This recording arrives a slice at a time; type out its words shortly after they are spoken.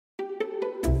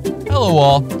Hello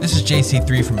all, this is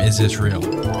JC3 from Is This Real?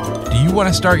 Do you want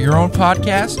to start your own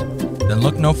podcast? Then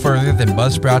look no further than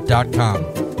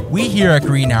Buzzsprout.com. We here at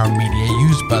Green Hour Media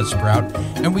use Buzzsprout,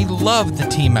 and we love the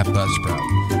team at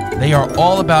Buzzsprout. They are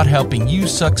all about helping you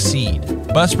succeed.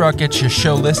 Buzzsprout gets your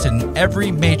show listed in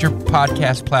every major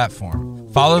podcast platform.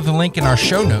 Follow the link in our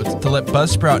show notes to let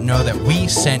Buzzsprout know that we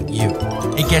sent you.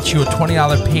 It gets you a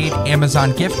 $20 paid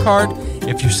Amazon gift card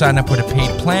if you sign up with a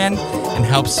paid plan and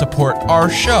helps support our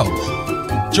show.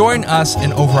 Join us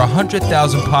and over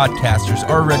 100,000 podcasters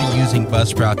already using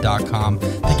Buzzsprout.com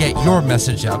to get your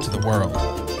message out to the world.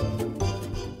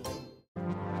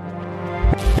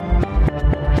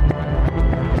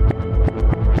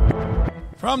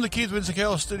 From the Keith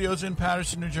Winslow Studios in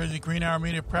Paterson, New Jersey, Green Hour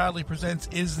Media proudly presents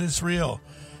Is This Real?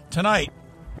 Tonight,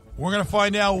 we're going to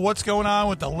find out what's going on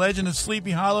with the legend of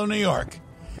Sleepy Hallow, New York.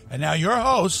 And now your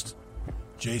host,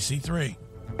 JC3.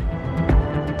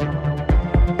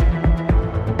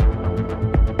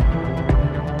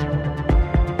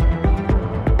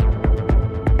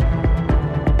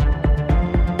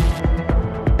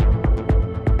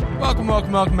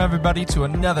 Welcome everybody to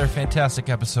another fantastic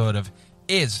episode of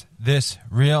Is This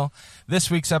Real? This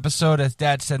week's episode, as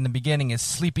Dad said in the beginning, is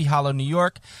Sleepy Hallow, New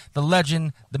York. The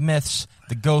legend, the myths,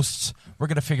 the ghosts. We're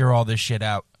going to figure all this shit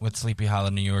out with Sleepy Hallow,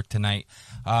 New York tonight.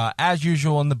 As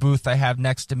usual in the booth, I have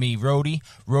next to me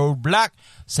Roadblock.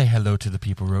 Say hello to the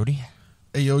people, Roadie.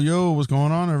 Hey, yo, what's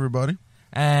going on, everybody?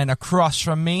 And across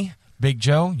from me, Big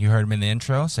Joe. You heard him in the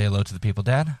intro. Say hello to the people,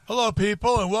 Dad. Hello,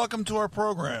 people, and welcome to our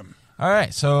program. All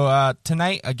right, so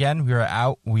tonight, again,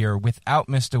 we are without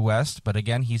Mr. West, but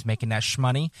again, he's making that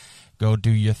shmoney. Go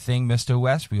do your thing, Mr.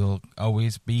 West. We will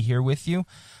always be here with you.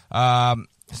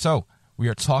 So we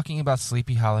are talking about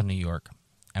Sleepy Hallow, New York,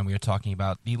 and we are talking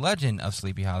about the legend of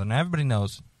Sleepy Hallow. Now, everybody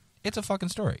knows it's a fucking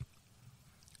story.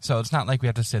 So it's not like we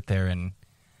have to sit there and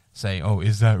say, oh,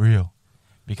 is that real?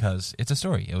 Because it's a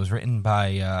story. It was written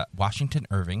by Washington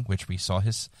Irving, which we saw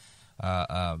his,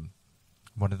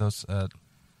 what are those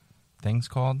things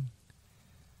called?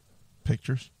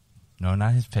 Pictures? No,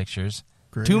 not his pictures.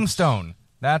 Graves. Tombstone.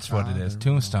 That's what it is.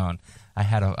 Tombstone. I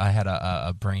had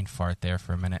a brain fart there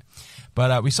for a minute,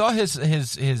 but we saw his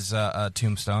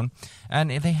tombstone, and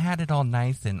they had it all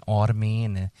nice and autumny,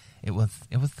 and it was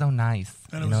so nice.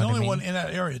 And it was the only one in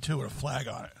that area too with a flag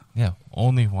on it. Yeah,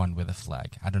 only one with a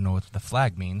flag. I don't know what the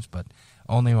flag means, but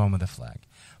only one with a flag.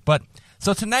 But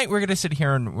so tonight we're gonna sit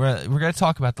here and we're gonna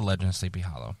talk about the legend of Sleepy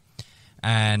Hallow.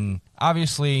 And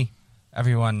obviously,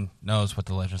 everyone knows what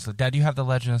the legend is. Dad, do you have the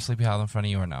legend of Sleepy Hallow in front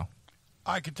of you or no?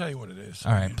 I can tell you what it is.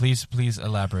 All right, please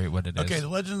elaborate what it is. Okay, the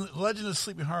legend of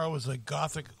Sleepy Hallow is a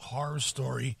gothic horror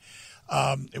story.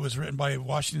 It was written by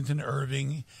Washington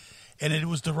Irving, and it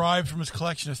was derived from his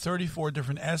collection of 34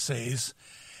 different essays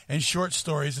and short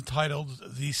stories entitled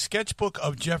The Sketchbook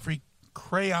of Geoffrey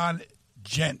Crayon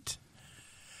Gent.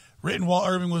 Written while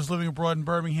Irving was living abroad in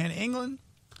Birmingham, England.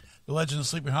 The Legend of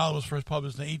Sleepy Hallow was first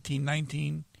published in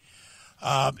 1819,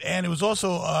 and it was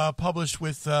also published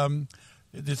with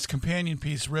this companion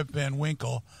piece, Rip Van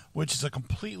Winkle, which is a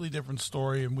completely different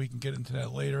story, and we can get into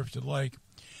that later if you'd like.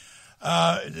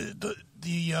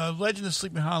 The Legend of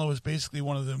Sleepy Hallow is basically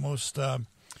one of the most,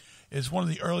 is one of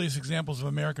the earliest examples of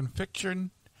American fiction,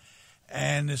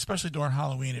 and especially during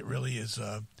Halloween, it really is.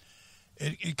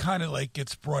 It kind of like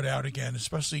gets brought out again,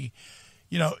 especially,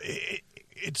 you know.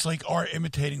 It's like art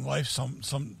imitating life. Some,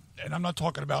 and I'm not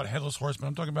talking about Headless Horseman.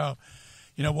 I'm talking about,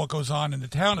 you know, what goes on in the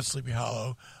town of Sleepy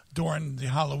Hallow during the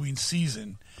Halloween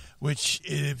season. Which,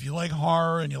 if you like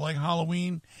horror and you like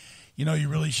Halloween, you know, you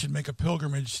really should make a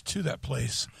pilgrimage to that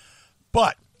place.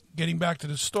 But getting back to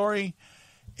the story,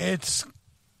 it's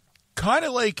kind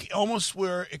of like almost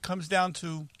where it comes down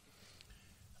to.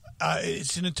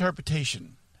 It's an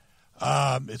interpretation.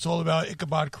 It's all about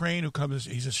Ichabod Crane, who comes.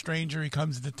 He's a stranger. He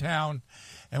comes into town,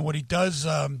 and what he does,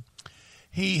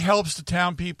 he helps the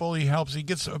town people. He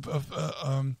gets how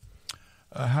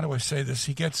do I say this?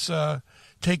 He gets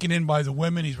taken in by the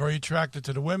women. He's very attracted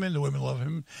to the women. The women love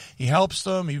him. He helps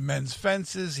them. He mends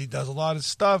fences. He does a lot of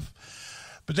stuff.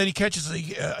 But then he catches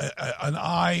an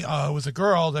eye with a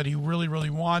girl that he really, really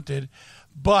wanted.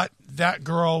 But that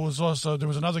girl was also, there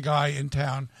was another guy in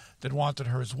town that wanted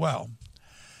her as well.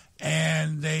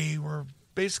 And they were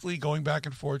basically going back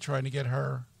and forth trying to get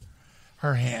her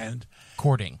hand.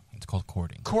 Courting. It's called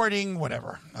courting. Courting,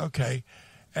 whatever. Okay.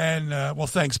 And, well,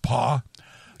 thanks, Pa.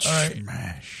 All right.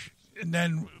 Smash. And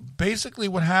then basically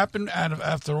what happened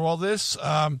after all this,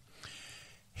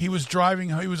 he was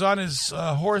on his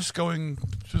horse going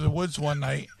through the woods one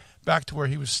night back to where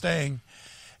he was staying.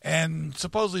 And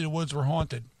supposedly the woods were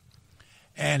haunted.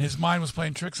 And his mind was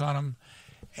playing tricks on him.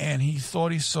 and he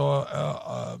thought he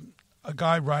saw a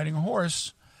guy riding a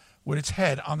horse with its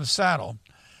head on the saddle.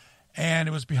 And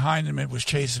it was behind him. It was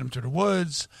chasing him through the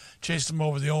woods, chased him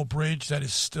over the old bridge that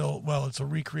is still, well, it's a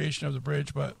recreation of the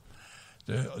bridge, but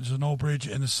there's an old bridge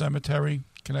in the cemetery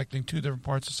connecting two different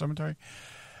parts of the cemetery.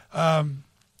 And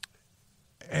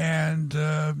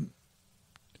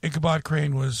Ichabod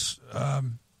Crane was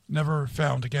never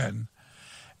found again.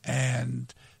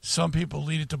 And some people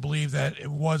lead it to believe that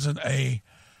it wasn't a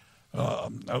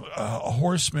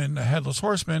horseman, a headless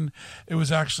horseman. It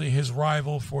was actually his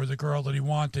rival for the girl that he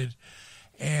wanted.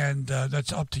 And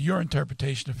that's up to your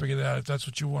interpretation to figure that out, if that's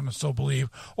what you want to so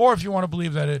believe, or if you want to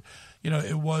believe that it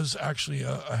was actually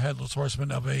a headless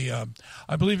horseman of I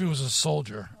believe he was a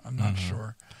soldier. I'm not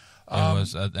sure. It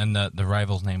was, and the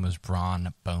rival's name was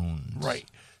Brawn Bones. Right.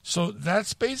 So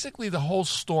that's basically the whole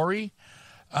story.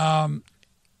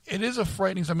 It is a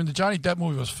frightening. I mean, the Johnny Depp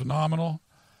movie was phenomenal,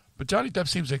 but Johnny Depp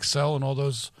seems to excel in all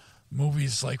those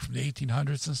movies like from the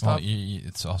 1800s and stuff. Well,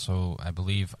 it's also, I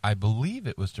believe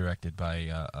it was directed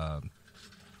by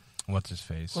what's his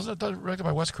face? Wasn't it directed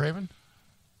by Wes Craven?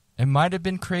 It might have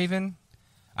been Craven.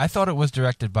 I thought it was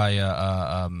directed by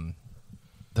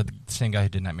the same guy who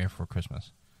did Nightmare Before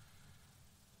Christmas.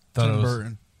 Tim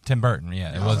Burton. Tim Burton,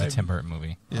 yeah. It was maybe. a Tim Burton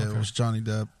movie. Yeah, Okay. it was Johnny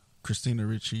Depp, Christina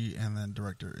Ricci, and then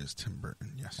director is Tim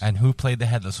Burton, yes. And who played the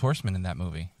Headless Horseman in that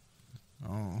movie?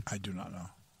 Oh. I do not know.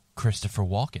 Christopher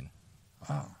Walken.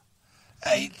 Oh.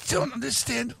 I don't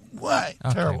understand why.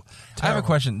 Okay. Terrible. I have a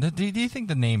question. Do you think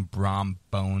the name Brom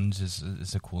Bones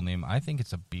is a cool name? I think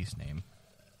it's a beast name.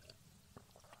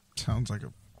 Sounds like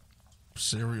a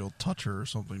serial toucher or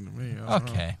something to me. I don't know.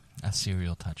 Okay, a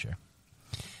serial toucher.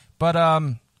 But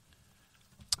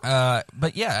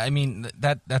yeah, I mean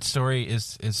that story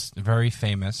is very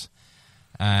famous,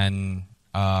 and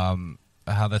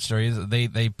how that story is,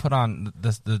 they put on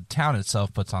the town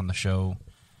itself puts on the show.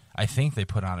 I think they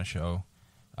put on a show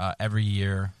every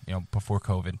year, before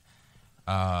COVID,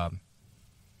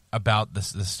 about the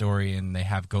story, and they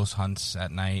have ghost hunts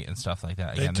at night and stuff like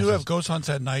that. They do have ghost hunts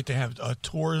at night. They have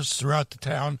tours throughout the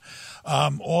town.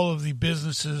 All of the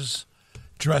businesses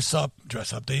dress up.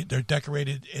 They're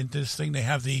decorated into this thing. They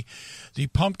have the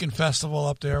pumpkin festival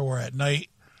up there, where at night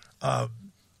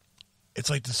it's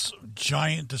like this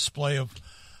giant display of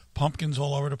pumpkins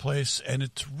all over the place, and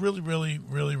it's really, really,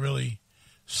 really, really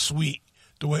sweet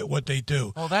the way what they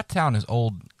do. Well, that town is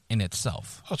old in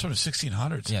itself. Oh, it's from the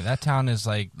 1600s. Yeah, that town is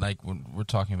like when we're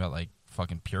talking about like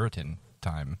fucking Puritan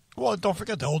time. Well, don't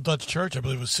forget the Old Dutch Church. I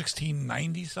believe it was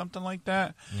 1690, something like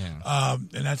that. Yeah.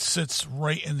 And that sits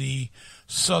right in the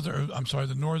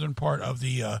the northern part of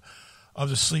the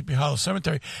Sleepy Hollow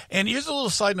Cemetery. And here's a little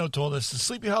side note to all this: the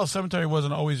Sleepy Hollow Cemetery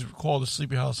wasn't always called the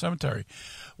Sleepy Hollow Cemetery.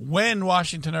 When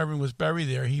Washington Irving was buried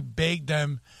there, he begged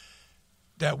them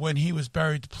that when he was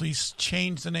buried, please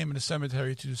change the name of the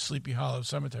cemetery to Sleepy Hollow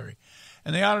Cemetery.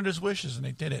 And they honored his wishes, and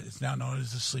they did it. It's now known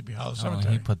as the Sleepy Hollow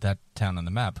Cemetery. He put that town on the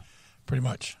map. Pretty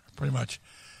much.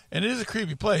 And it is a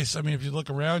creepy place. I mean, if you look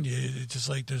around you, it's just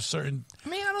like there's certain... I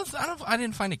mean, I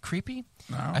didn't find it creepy.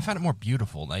 No. I found it more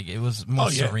beautiful. Like, it was more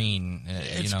serene.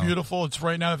 It's beautiful. It's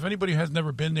right now. If anybody has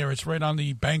never been there, it's right on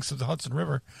the banks of the Hudson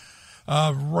River,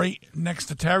 right next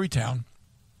to Tarrytown.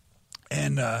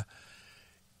 And,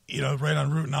 right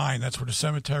on Route 9, that's where the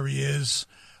cemetery is.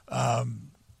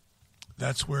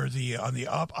 That's where on the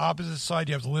opposite side,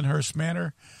 you have the Lyndhurst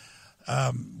Manor,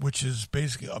 which is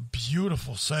basically a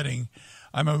beautiful setting.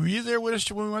 Were you there with us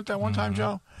when we went that one time,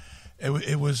 Joe?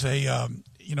 It was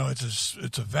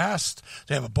it's a vast.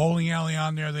 They have a bowling alley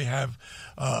on there. They have,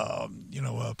 a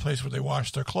place where they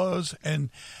wash their clothes. And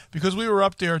because we were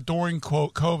up there during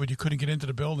quote COVID, you couldn't get into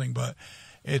the building, but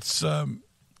it's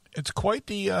quite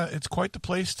the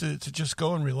place to just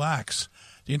go and relax.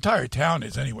 The entire town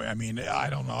is anyway. I mean, I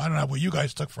don't know what you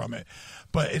guys took from it,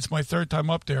 but it's my third time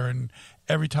up there, and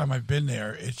every time I've been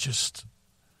there, it's just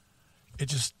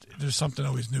there's something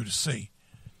always new to see.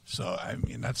 So I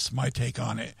mean, that's my take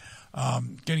on it.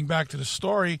 Getting back to the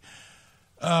story,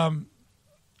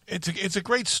 it's a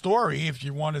great story if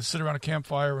you want to sit around a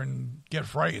campfire and get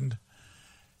frightened.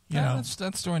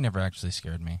 That story never actually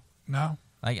scared me. No.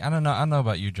 Like, I don't know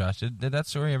about you, Josh. Did that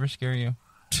story ever scare you?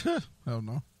 I don't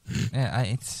know.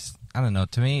 Yeah, I don't know.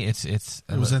 To me, it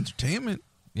was entertainment.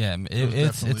 Yeah,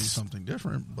 it's definitely something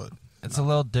different, but it's a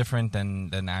little different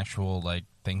than actual like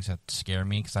things that scare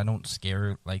me, because I don't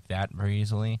scare like that very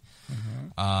easily.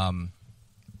 Mm-hmm.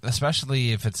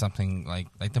 Especially if it's something like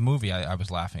the movie. I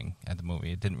was laughing at the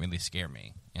movie. It didn't really scare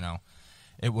me.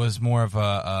 It was more of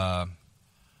a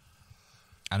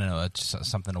I don't know, it's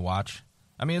something to watch.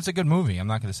 I mean, it's a good movie. I'm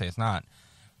not going to say it's not.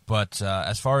 But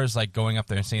as far as like going up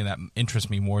there and seeing that interests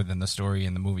me more than the story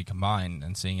and the movie combined,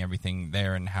 and seeing everything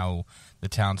there and how the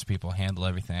townspeople handle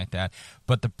everything like that.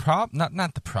 But the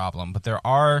not the problem, but there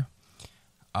are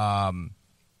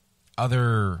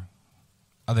other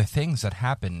things that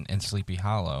happen in Sleepy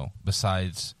Hollow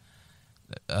besides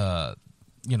the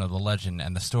legend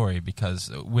and the story,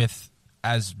 because with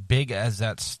as big as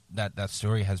that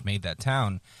story has made that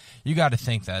town, you got to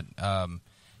think that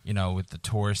with the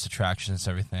tourist attractions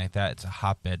and everything like that, it's a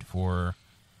hotbed for,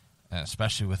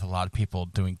 especially with a lot of people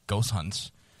doing ghost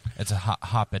hunts, it's a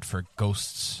hotbed for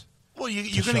ghosts. Well,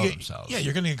 you're going to get themselves.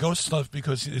 You're going to get ghost stuff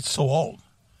because it's so old.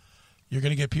 You're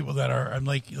going to get people that are, and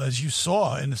like as you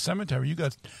saw in the cemetery,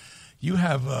 you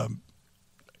have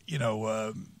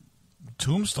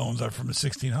tombstones that are from the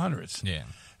 1600s. Yeah.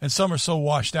 And some are so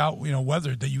washed out,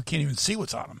 weathered, that you can't even see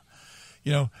what's on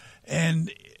them.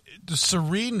 And the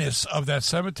sereneness of that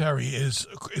cemetery is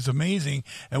amazing.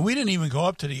 And we didn't even go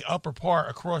up to the upper part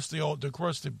across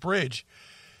the bridge.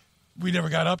 We never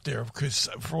got up there because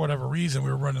for whatever reason we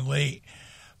were running late.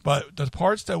 But the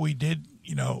parts that we did,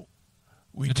 You're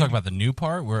talking about the new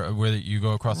part where you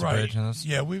go across the bridge and this?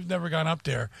 Yeah, we've never gone up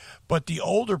there. But the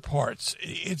older parts,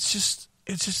 it's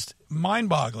just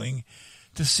mind-boggling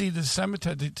to see the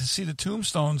cemetery, to see the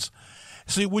tombstones.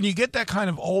 See, when you get that kind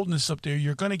of oldness up there,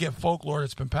 you're going to get folklore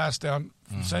that's been passed down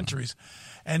for centuries,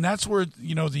 and that's where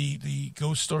the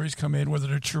ghost stories come in, whether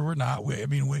they're true or not.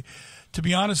 To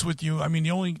be honest with you,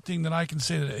 the only thing that I can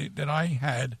say that I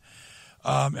had,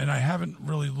 and I haven't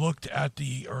really looked at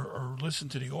or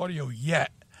listened to the audio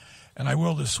yet, and I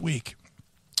will this week,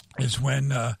 is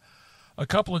when a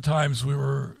couple of times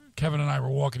Kevin and I were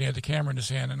walking. He had the camera in his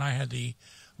hand, and I had the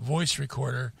voice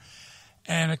recorder,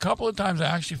 and a couple of times I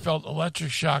actually felt electric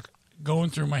shock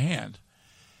going through my hand,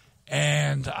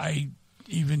 and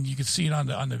you could see it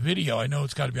on the video. I know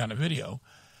it's got to be on the video,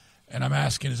 and I'm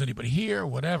asking, is anybody here,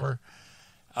 whatever,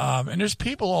 and there's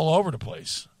people all over the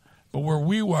place, but where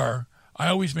we were, I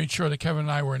always made sure that Kevin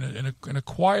and I were in a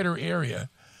quieter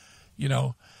area,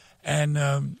 and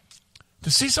to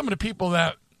see some of the people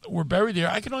that were buried there,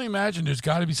 I can only imagine there's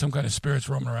got to be some kind of spirits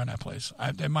roaming around that place,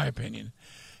 in my opinion.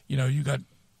 You got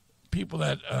people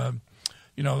that,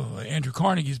 Andrew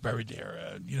Carnegie's buried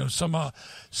there. Some of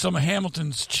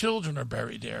Hamilton's children are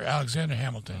buried there, Alexander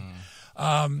Hamilton.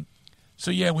 So,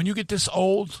 yeah, when you get this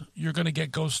old, you're going to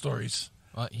get ghost stories.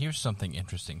 Well, here's something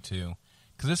interesting, too,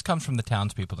 because this comes from the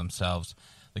townspeople themselves.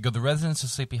 They go, the residents of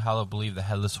Sleepy Hollow believe the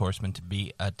Headless Horseman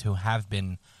to have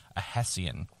been a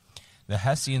Hessian. The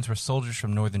Hessians were soldiers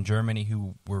from northern Germany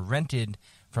who were rented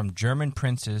from German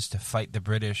princes to fight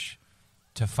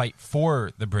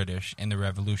for the British in the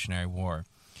Revolutionary War.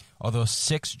 Although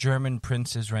 6 German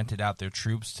princes rented out their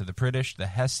troops to the British, the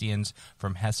Hessians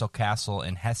from Hesse Castle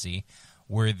in Hesse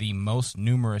were the most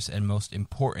numerous and most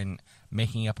important,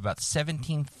 making up about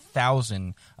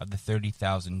 17,000 of the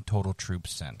 30,000 total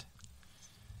troops sent.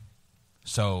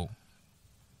 So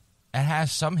it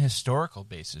has some historical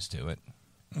basis to it.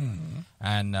 Mm-hmm.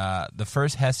 And the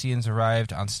first Hessians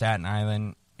arrived on Staten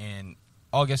Island in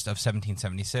August of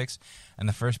 1776, and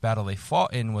the first battle they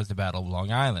fought in was the Battle of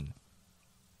Long Island.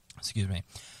 Excuse me.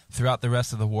 Throughout the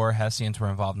rest of the war, Hessians were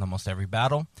involved in almost every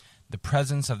battle. The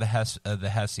presence of the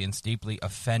Hessians deeply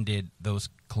offended those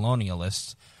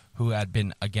colonialists who had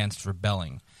been against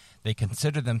rebelling. They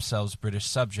considered themselves British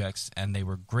subjects, and they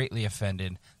were greatly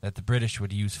offended that the British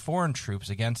would use foreign troops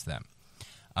against them.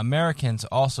 Americans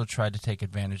also tried to take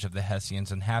advantage of the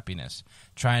Hessians' unhappiness,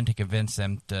 trying to convince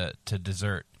them to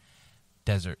desert.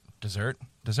 Desert?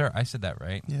 I said that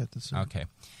right? Yeah, desert. Okay.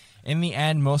 In the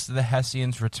end, most of the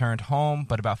Hessians returned home,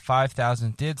 but about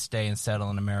 5,000 did stay and settle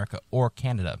in America or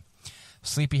Canada.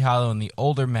 Sleepy Hollow and the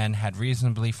older men had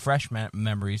reasonably fresh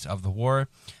memories of the war.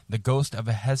 The ghost of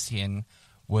a Hessian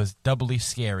was doubly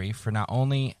scary, for not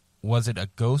only was it a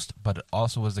ghost, but it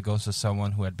also was the ghost of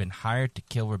someone who had been hired to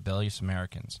kill rebellious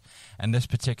Americans. And this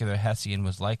particular Hessian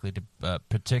was likely to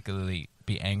particularly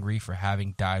be angry for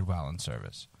having died while in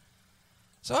service.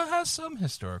 So it has some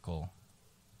historical...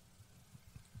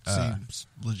 Seems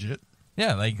legit.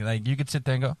 Yeah, like you could sit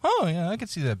there and go, oh, yeah, I could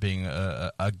see that being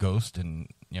a ghost and,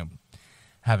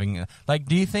 having...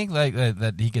 do you think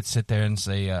that he could sit there and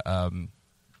say...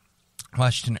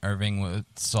 Washington Irving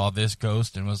saw this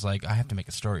ghost and was like, I have to make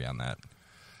a story on that.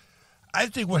 I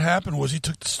think what happened was he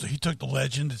took the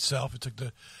legend itself, he took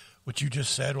what you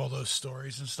just said, all those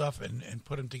stories and stuff, and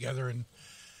put them together.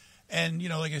 And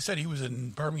like I said, he was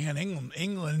in Birmingham,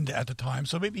 England at the time,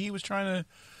 so maybe he was trying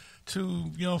to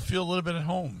feel a little bit at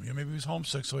home. Maybe he was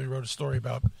homesick, so he wrote a story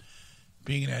about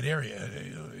being in that area.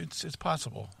 It's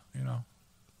possible,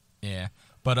 Yeah.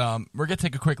 But we're going to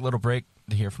take a quick little break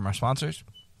to hear from our sponsors,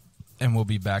 and we'll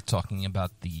be back talking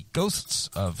about the ghosts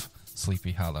of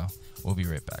Sleepy Hallow. We'll be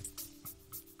right back.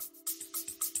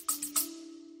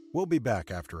 We'll be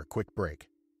back after a quick break.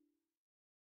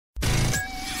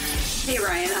 Hey,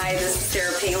 Ryan. Hi, this is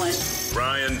Sarah Palin.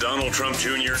 Ryan, Donald Trump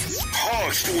Jr.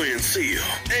 Harsh to win, see you.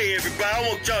 Hey, everybody, I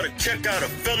want y'all to check out a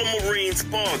fellow Marines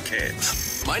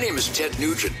podcast. My name is Ted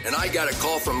Nugent, and I got a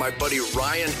call from my buddy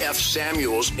Ryan F.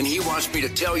 Samuels, and he wants me to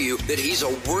tell you that he's a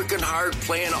working hard,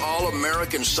 playing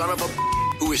all-American son of a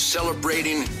who is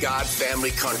celebrating God,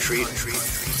 family, country.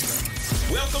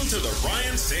 Welcome to the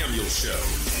Ryan Samuels Show,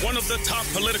 one of the top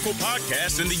political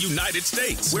podcasts in the United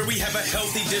States, where we have a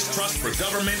healthy distrust for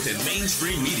government and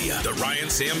mainstream media. The Ryan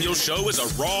Samuels Show is a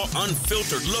raw,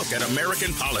 unfiltered look at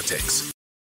American politics.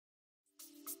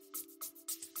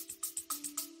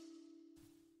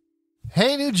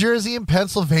 Hey, New Jersey and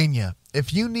Pennsylvania.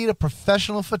 If you need a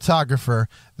professional photographer,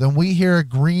 then we here at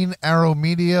Green Arrow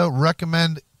Media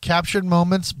recommend Captured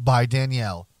Moments by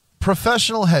Danielle.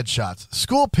 Professional headshots,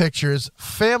 school pictures,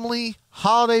 family,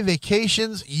 holiday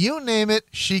vacations, you name it,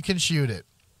 she can shoot it.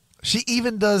 She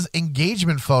even does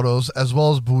engagement photos as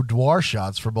well as boudoir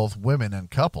shots for both women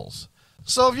and couples.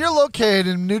 So if you're located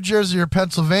in New Jersey or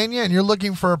Pennsylvania and you're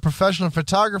looking for a professional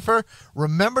photographer,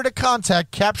 remember to contact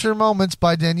Captured Moments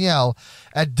by Danielle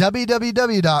at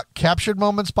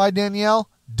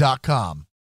www.capturedmomentsbydanielle.com.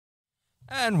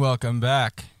 And welcome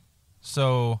back.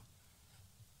 So,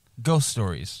 ghost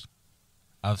stories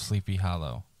of Sleepy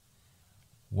Hallow.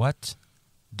 What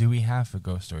do we have for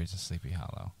ghost stories of Sleepy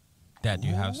Hallow? Dad, do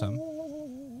you have some?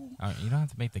 You don't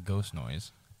have to make the ghost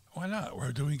noise. Why not?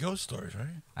 We're doing ghost stories, right?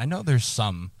 I know there's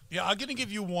some. Yeah, I'm going to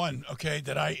give you one, okay,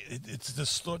 it's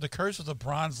the Curse of the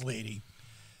Bronze Lady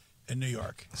in New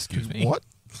York. Excuse me? What?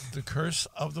 The Curse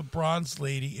of the Bronze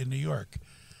Lady in New York.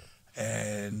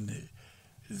 And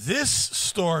this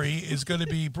story is going to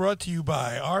be brought to you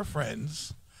by our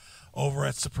friends over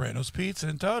at Soprano's Pizza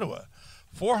in Totowa.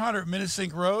 400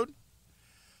 Minnesink Road,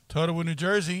 Totowa, New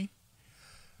Jersey.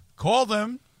 Call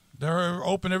them. They're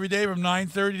open every day from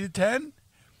 9:30 to 10.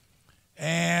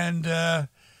 And their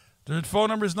phone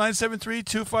number is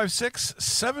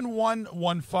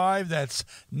 973-256-7115. That's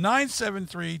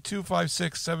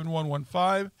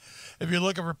 973-256-7115. If you're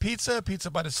looking for pizza,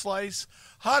 pizza by the slice,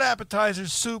 hot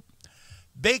appetizers, soup,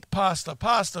 baked pasta,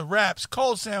 wraps,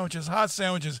 cold sandwiches, hot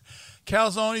sandwiches,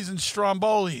 calzones and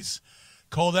strombolis,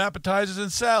 cold appetizers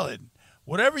and salad.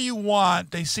 Whatever you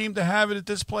want, they seem to have it at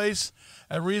this place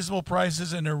at reasonable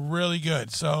prices, and they're really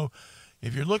good. So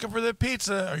if you're looking for the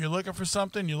pizza or you're looking for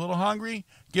something, you're a little hungry,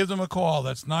 give them a call.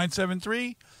 That's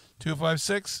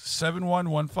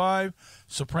 973-256-7115,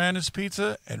 Sopranos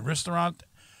Pizza and Restaurant,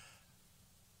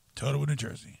 Totowa, New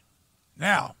Jersey.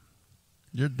 Now,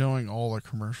 You're doing all the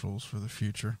commercials for the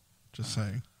future. Just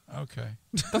saying. okay.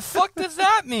 The fuck does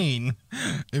that mean?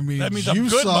 It means That means you I'm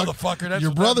good, suck, motherfucker. That's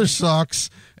your what that brother means. sucks,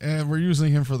 and we're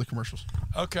using him for the commercials.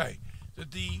 Okay.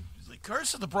 The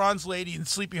Curse of the Bronze Lady in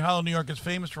Sleepy Hollow, New York is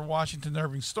famous for Washington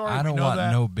Irving story. I don't we know want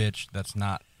that. no bitch that's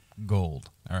not gold.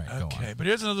 All right, go Okay, on. but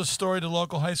here's another story. The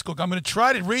local high school. I'm going to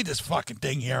try to read this fucking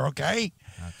thing here, okay?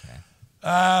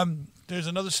 Okay. There's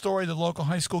another story the local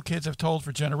high school kids have told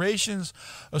for generations.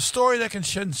 A story that can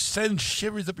send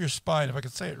shivers up your spine, if I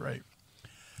can say it right.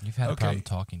 You've had a Okay. problem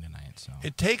talking tonight, so.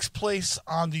 It takes place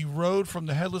on the road from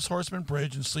the Headless Horseman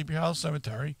Bridge in Sleepy Hollow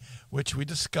Cemetery, which we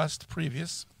discussed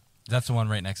previous. That's the one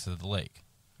right next to the lake.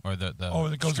 Or the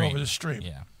That goes stream. over the stream.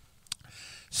 Yeah.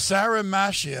 Sarah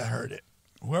Mashia heard it.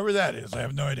 Whoever that is, I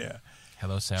have no idea.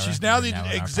 Hello, Sarah. She's now You're the in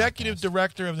our executive podcast.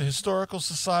 director of the Historical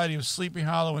Society of Sleepy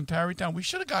Hollow in Tarrytown. We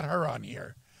should have got her on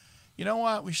here. You know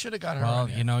what? We should have got her Well, on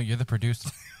here. you know, you're the producer.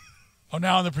 Oh,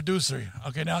 now I'm the producer.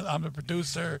 Okay, now I'm the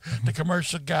producer, the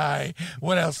commercial guy.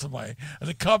 What else am I?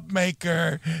 The cup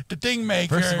maker, the thing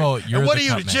maker. First of all, you're and what the are you,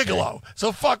 cup the maker. gigolo?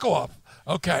 So fuck off.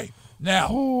 Okay,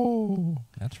 now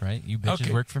That's right. You bitches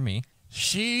Okay. work for me.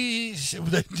 you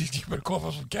better cough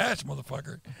up some cash,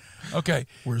 motherfucker. Okay,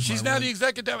 Where's she's my now rent? the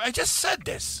executive. I just said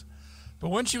this, but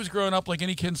when she was growing up, like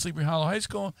any kid in Sleepy Hollow High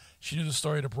School, she knew the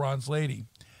story of the Bronze Lady.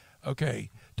 Okay,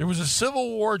 there was a Civil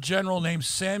War general named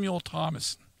Samuel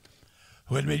Thomas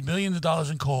who had made millions of dollars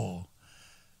in coal.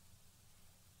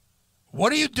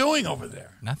 What are you doing over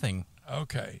there? Nothing.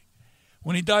 Okay.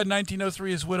 When he died in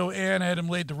 1903, his widow Anne had him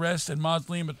laid to rest in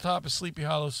mausoleum at the top of Sleepy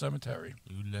Hollow Cemetery.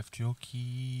 You left your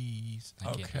keys. I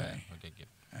can't do that. Okay. Okay, get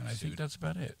And I think sued. that's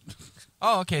about it.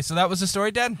 Oh, okay. So that was the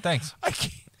story, Dad? Thanks. I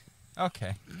can't.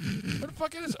 Okay. What the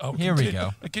fuck is? Oh, Here we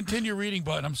go. A continue reading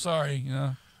button. I'm sorry. You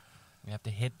know, We have to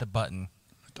hit the button.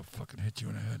 I have to fucking hit you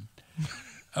in the head.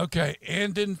 Okay,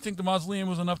 Anne didn't think the mausoleum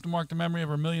was enough to mark the memory of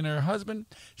her millionaire husband.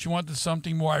 She wanted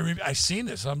something more. I seen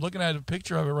this. I'm looking at a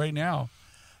picture of it right now.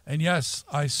 And yes,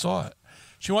 I saw it.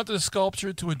 She wanted a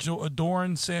sculpture to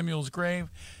adorn Samuel's grave.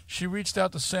 She reached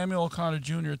out to Samuel O'Connor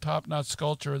Jr., top-notch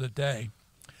sculptor of the day.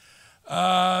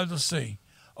 Let's see.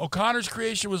 O'Connor's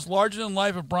creation was larger than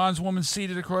life, a bronze woman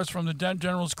seated across from the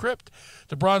general's crypt.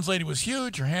 The bronze lady was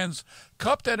huge, her hands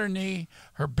cupped at her knee,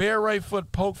 her bare right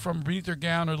foot poked from beneath her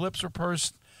gown, her lips were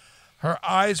pursed, her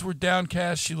eyes were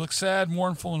downcast. She looked sad,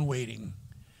 mournful, and waiting.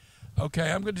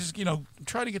 Okay, I'm going to just,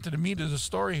 try to get to the meat of the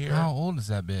story here. How old is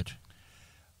that bitch?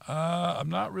 I'm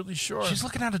not really sure. She's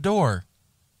looking out a door.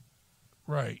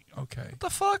 Right, okay. What the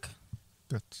fuck?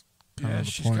 That's kind of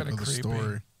the she's point kind of of the creepy.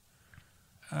 story.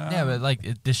 Yeah,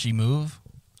 but does she move?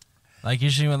 Like,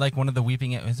 is she like one of the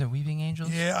weeping? Is it weeping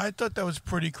angels? Yeah, I thought that was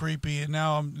pretty creepy, and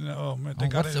now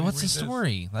What's the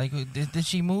story? Like, did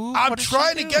she move? I'm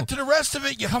trying to get to the rest of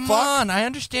it. Come on, I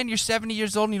understand you're 70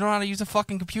 years old and you don't know how to use a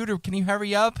fucking computer. Can you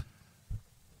hurry up?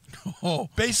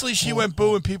 Basically, she went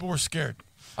boo, and people were scared.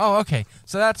 Oh, okay.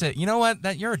 So that's it. You know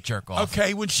what? You're a jerk off.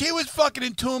 Okay, when she was fucking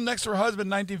entombed next to her husband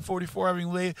in 1944,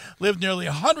 having lived nearly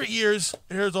 100 years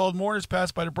old, mourners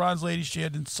passed by the bronze lady she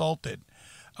had insulted.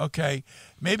 Okay,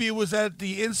 maybe it was at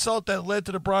the insult that led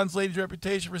to the bronze lady's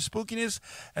reputation for spookiness,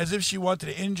 as if she wanted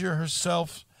to injure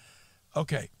herself.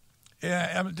 Okay,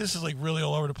 yeah, this is like really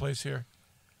all over the place here.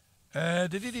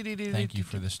 Thank you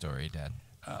for the story, Dad.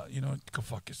 Go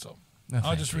fuck yourself. No, I'll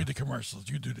thank just you. read the commercials.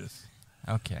 You do this.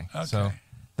 Okay. So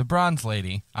the bronze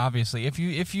lady, obviously, if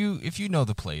you know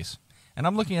the place, and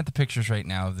I'm looking at the pictures right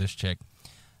now of this chick,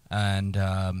 and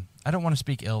I don't want to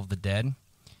speak ill of the dead,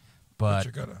 but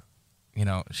you're gonna.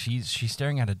 She's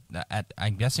staring at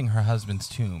I'm guessing her husband's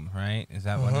tomb, right? Is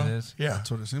that what it is? Yeah,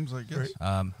 that's what it seems like. Yes.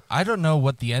 I don't know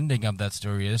what the ending of that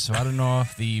story is, so I don't know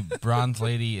if the bronze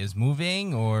lady is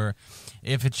moving or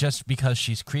if it's just because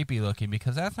she's creepy looking.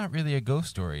 Because that's not really a ghost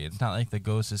story. It's not like the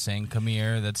ghost is saying, "Come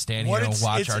here, let's stand here and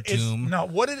watch our tomb." No,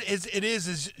 what it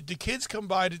is the kids come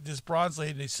by to this bronze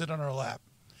lady, they sit on her lap.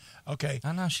 Okay.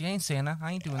 Oh, no, she ain't Santa.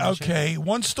 I ain't doing that shit. Okay.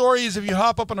 One story is if you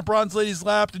hop up on a bronze lady's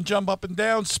lap and jump up and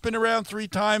down, spin around 3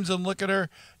 times and look at her,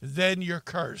 then you're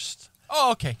cursed.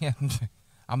 Oh, okay. Yeah.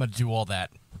 I'm going to do all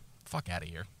that. Fuck out of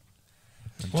here.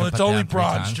 Well, it's only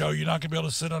bronze, Joe. You're not going to be able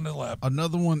to sit on the lap.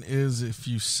 Another one is if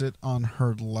you sit on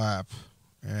her lap,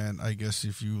 and I guess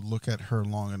if you look at her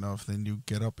long enough, then you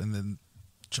get up and then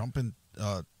jump and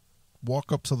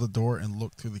walk up to the door and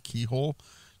look through the keyhole.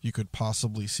 You could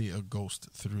possibly see a ghost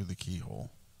through the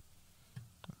keyhole.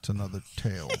 It's another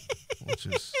tale, which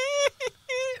is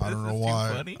I don't know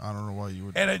why you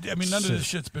would. And I mean, none of this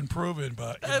shit's been proven,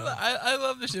 but I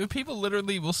love this shit. People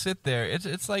literally will sit there.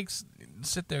 It's like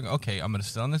sit there and go, okay, I'm gonna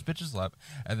sit on this bitch's lap,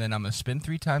 and then I'm gonna spin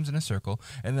 3 times in a circle,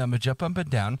 and then I'm gonna jump up and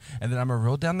down, and then I'm gonna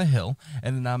roll down the hill,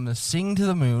 and then I'm gonna sing to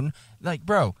the moon. Like,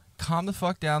 bro, calm the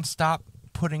fuck down. Stop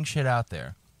putting shit out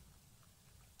there.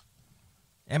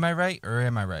 Am I right or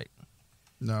am I right?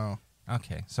 No.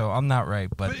 Okay, so I'm not right,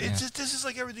 but it's just, this is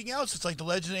like everything else. It's like the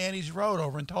Legend of Annie's Road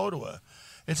over in Totowa.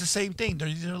 It's the same thing.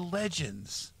 These are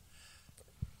legends.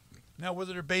 Now,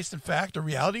 whether they're based in fact or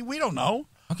reality, we don't know.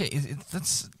 Okay,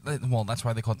 that's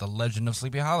why they call it the Legend of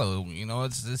Sleepy Hallow.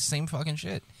 It's the same fucking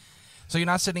shit. So you're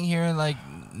not sitting here like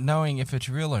knowing if it's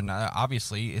real or not.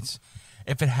 Obviously, it's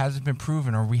if it hasn't been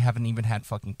proven or we haven't even had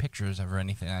fucking pictures of or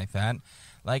anything like that.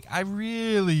 Like, I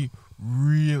really,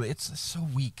 it's so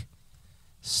weak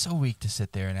to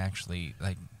sit there and actually,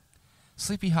 like,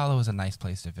 Sleepy Hallow is a nice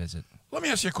place to visit. Let me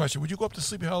ask you a question. Would you go up to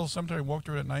Sleepy Hallow Cemetery and walk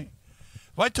through it at night?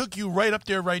 If I took you right up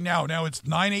there right now it's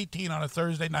 9:18 on a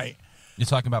Thursday night. You're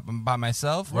talking about by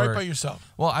myself? Right by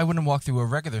yourself. Well, I wouldn't walk through a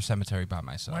regular cemetery by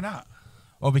myself. Why not?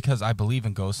 Well, because I believe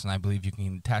in ghosts and I believe you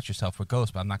can attach yourself with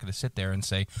ghosts, but I'm not going to sit there and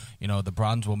say, the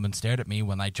bronze woman stared at me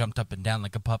when I jumped up and down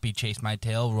like a puppy, chased my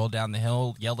tail, rolled down the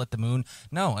hill, yelled at the moon.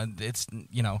 No, it's,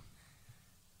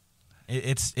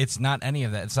 it's not any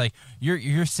of that. It's like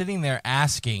you're sitting there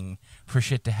asking for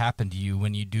shit to happen to you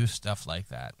when you do stuff like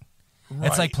that. Right.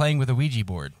 It's like playing with a Ouija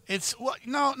board.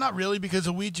 No, not really, because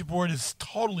a Ouija board is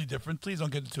totally different. Please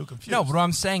don't get too confused. No, but what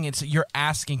I'm saying is you're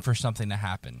asking for something to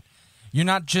happen. You're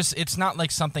not just. It's not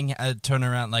like something turn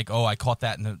around like, oh, I caught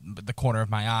that in the corner of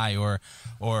my eye, or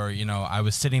I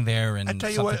was sitting there and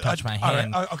something touched my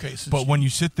hand. Right, okay, but when you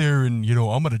sit there and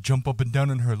I'm gonna jump up and down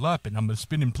in her lap and I'm gonna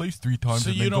spin in place 3 times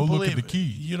and then go look at the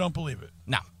key. You don't believe it?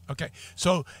 No. Okay,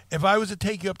 so if I was to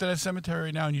take you up to that cemetery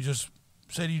right now and you just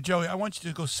say to you, Joey, I want you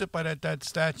to go sit by that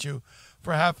statue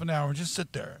for half an hour and just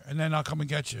sit there, and then I'll come and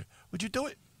get you. Would you do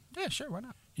it? Yeah, sure. Why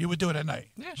not? You would do it at night.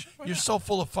 Yeah, sure. You're so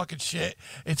full of fucking shit.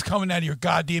 It's coming out of your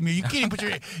goddamn ear. You can't even put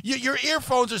your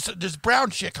earphones. There's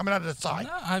brown shit coming out of the side.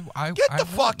 No, Get the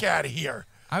fuck out of here.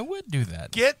 I would do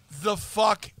that. Get the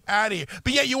fuck out of here.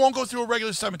 But yeah, you won't go through a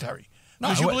regular cemetery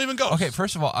because you believe in ghosts. Okay,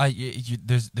 first of all,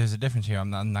 there's a difference here. I'm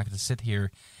not going to sit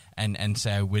here and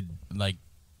say I would like.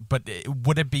 But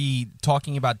would it be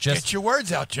talking about just... Get your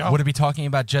words out, Joe. Would it be talking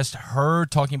about just her,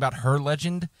 talking about her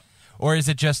legend? Or is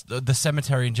it just the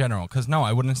cemetery in general? Because, no,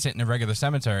 I wouldn't sit in a regular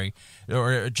cemetery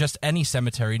or just any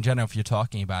cemetery in general if you're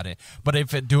talking about it. But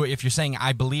if you're saying,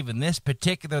 I believe in this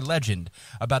particular legend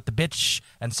about the bitch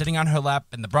and sitting on her lap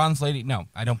and the bronze lady, no,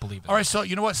 I don't believe it. All right, so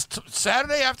you know what?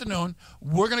 Saturday afternoon,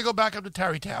 we're going to go back up to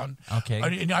Tarrytown. Okay.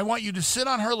 And I want you to sit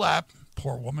on her lap,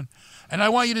 poor woman, and I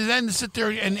want you to then sit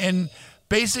there and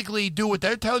basically do what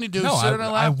they're telling you to do. No, sit on her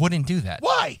lap. I wouldn't do that.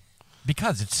 Why?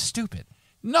 Because it's stupid.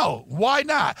 No, why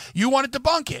not? You want to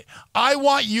debunk it. I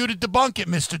want you to debunk it,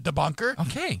 Mr. Debunker.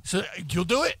 Okay. So you'll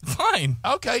do it? Fine.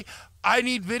 Okay. I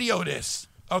need video of this.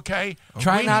 Okay?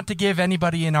 Try not to give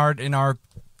anybody in our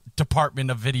department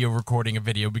of video recording a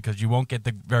video because you won't get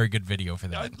the very good video for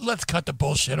that. Let's cut the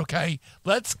bullshit, okay?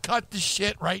 Let's cut the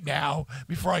shit right now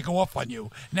before I go off on you.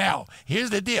 Now,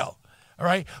 here's the deal. All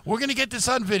right? We're going to get this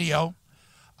on video.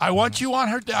 I want you on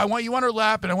her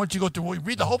lap, and I want you to go through,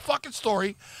 read the whole fucking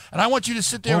story, and I want you to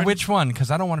sit there. Well, which one? Because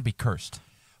I don't want to be cursed.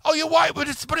 Oh, you're white, but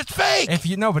it's fake. If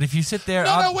you sit there,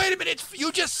 no, wait a minute.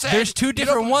 You just said there's two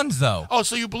different ones though. Oh,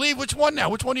 so you believe which one now?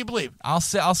 Which one do you believe? I'll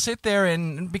sit there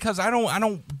and because I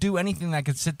don't do anything that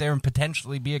could sit there and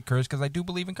potentially be a curse because I do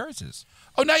believe in curses.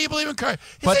 Oh, now you believe in curse.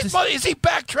 Is he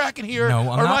backtracking here?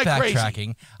 No, I'm not backtracking.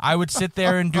 Crazy? I would sit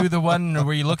there and do the one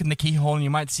where you look in the keyhole and you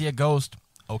might see a ghost.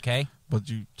 Okay. But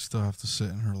you still have to sit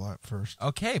in her lap first.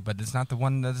 Okay, but it's not the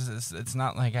one it's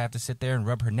not like I have to sit there and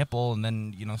rub her nipple and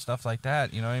then, stuff like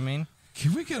that. You know what I mean?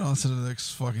 Can we get on to the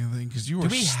next fucking thing? Because you were. Do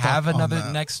we have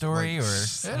another next story? Yeah,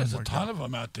 there's a ton of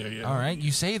them out there. All right,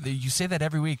 you say that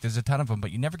every week. There's a ton of them,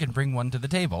 but you never can bring one to the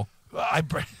table.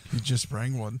 You just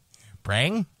bring one.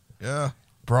 Bring? Yeah.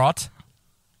 Brought?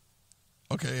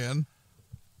 Okay, Ann.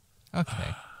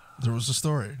 Okay. There was a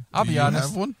story. I'll be honest.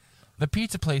 Have one? The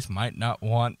pizza place might not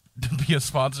want to be a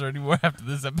sponsor anymore after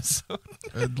this episode.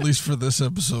 At least for this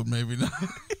episode, maybe not.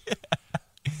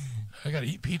 I got to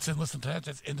eat pizza and listen to that.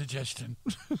 That's indigestion.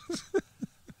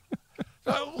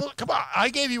 Well, come on. I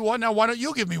gave you one. Now, why don't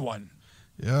you give me one?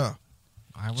 Yeah.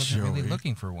 I wasn't really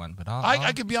looking for one, but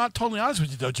I could be totally honest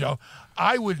with you, though, Joe.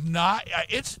 I would not.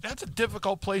 That's a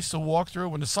difficult place to walk through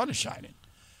when the sun is shining.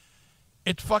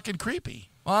 It's fucking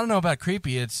creepy. Well, I don't know about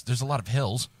creepy. There's a lot of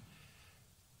hills.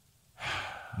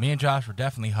 Me and Josh were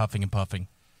definitely huffing and puffing.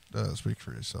 Speak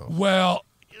for yourself. Well,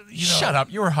 shut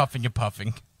up. You were huffing and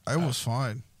puffing. I was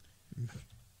fine.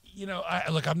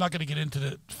 Look, I'm not going to get into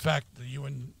the fact that you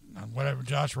and whatever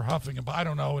Josh were huffing, but I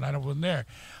don't know, and I wasn't there.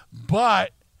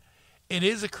 But it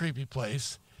is a creepy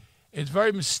place. It's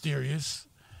very mysterious.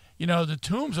 The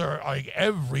tombs are like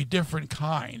every different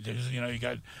kind. There's, you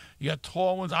got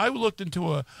tall ones. I looked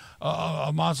into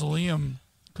a mausoleum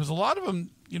because a lot of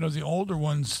them, the older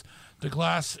ones, the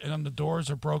glass and the doors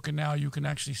are broken now. You can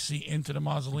actually see into the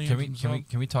mausoleum.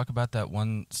 Can we talk about that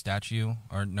one statue?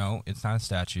 Or no, it's not a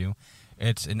statue.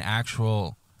 It's an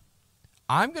actual.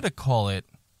 I'm gonna call it.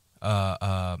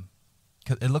 'Cause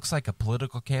it looks like a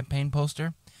political campaign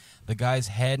poster. The guy's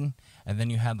head, and then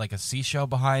you had like a seashell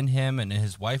behind him, and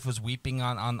his wife was weeping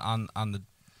on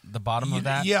the bottom of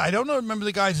that. Yeah, I don't remember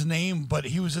the guy's name, but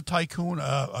he was a tycoon,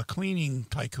 a cleaning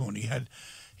tycoon. He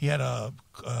had a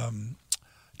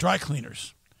dry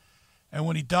cleaners, and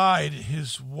when he died,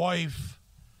 his wife,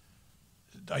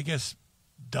 I guess,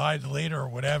 died later or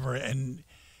whatever, and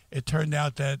it turned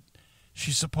out that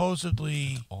she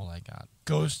supposedly all I got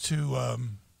goes to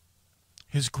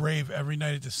his grave every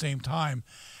night at the same time,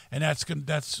 and that's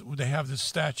they have this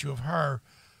statue of her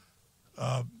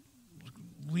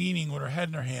leaning with her head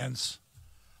in her hands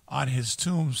on his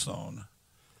tombstone,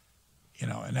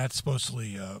 and that's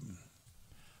supposedly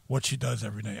what she does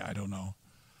every night. I don't know.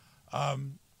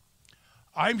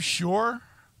 I'm sure,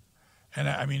 and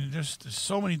I mean, there's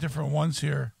so many different ones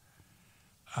here.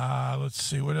 Let's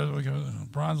see, what else we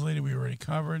got? Bronze Lady, we already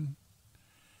covered.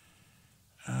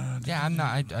 Yeah, I'm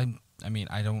not. I mean,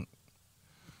 I don't.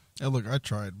 Yeah, look, I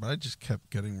tried, but I just kept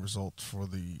getting results for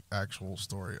the actual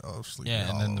story of Sleepy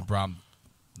Hallow. And then the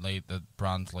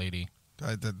Bronze Lady.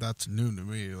 That's new to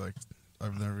me. Like,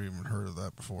 I've never even heard of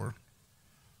that before.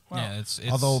 Well, yeah, it's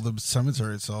although the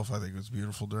cemetery itself, I think, was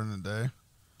beautiful during the day,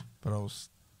 but I was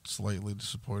slightly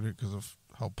disappointed because of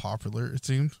how popular it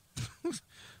seemed.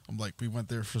 I'm like, we went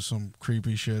there for some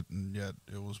creepy shit, and yet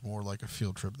it was more like a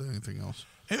field trip than anything else.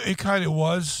 It kind of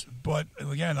was, but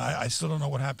again, I still don't know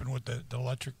what happened with the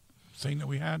electric thing that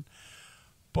we had.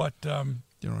 But you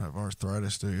don't have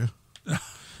arthritis, do you?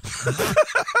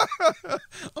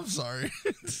 I'm sorry.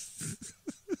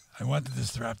 I wanted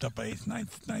this wrapped up by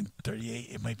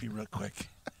 9:38. It might be real quick.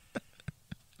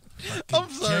 I'm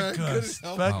sorry.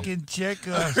 Fucking check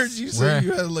us. I heard you say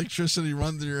you had electricity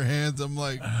run through your hands. I'm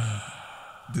like,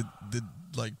 did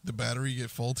like the battery get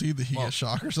faulty? Did he get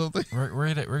shock or something?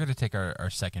 We're gonna take our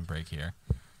second break here,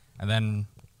 and then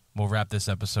we'll wrap this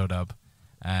episode up,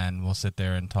 and we'll sit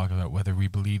there and talk about whether we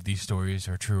believe these stories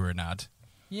are true or not.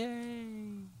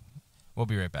 Yay! We'll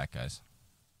be right back, guys.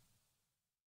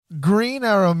 Green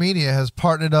Arrow Media has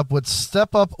partnered up with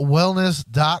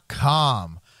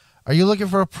StepUpWellness.com. Are you looking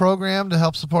for a program to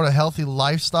help support a healthy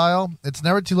lifestyle? It's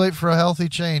never too late for a healthy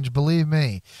change, believe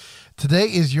me. Today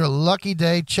is your lucky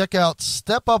day. Check out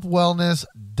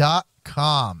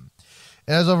StepUpWellness.com.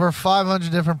 It has over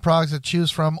 500 different products to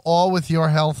choose from, all with your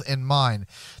health in mind.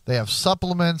 They have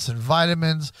supplements and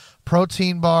vitamins,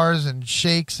 protein bars and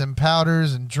shakes and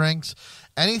powders and drinks.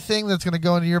 Anything that's going to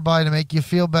go into your body to make you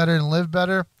feel better and live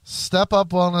better,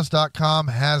 StepUpWellness.com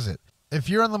has it. If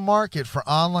you're in the market for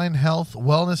online health,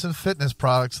 wellness, and fitness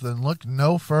products, then look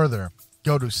no further.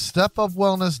 Go to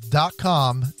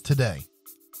StepUpWellness.com today.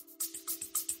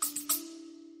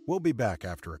 We'll be back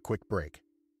after a quick break.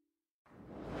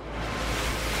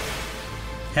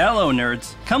 Hello,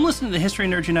 nerds. Come listen to the History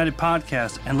Nerds United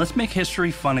podcast, and let's make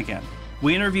history fun again.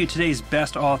 We interview today's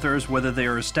best authors, whether they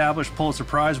are established Pulitzer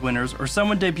Prize winners or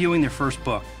someone debuting their first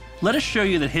book. Let us show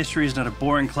you that history is not a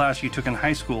boring class you took in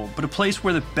high school, but a place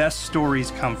where the best stories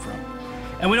come from.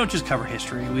 And we don't just cover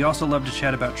history. We also love to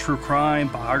chat about true crime,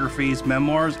 biographies,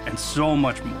 memoirs, and so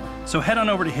much more. So head on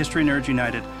over to History Nerds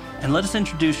United and let us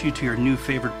introduce you to your new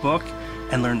favorite book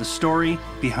and learn the story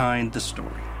behind the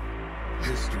story.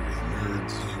 History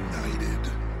Nerds United.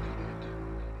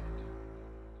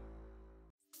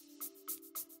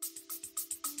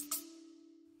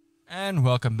 And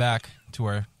welcome back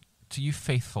to you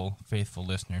faithful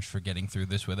listeners for getting through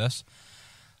this with us.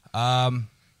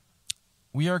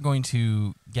 We are going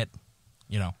to get,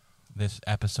 this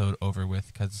episode over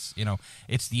with because,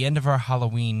 it's the end of our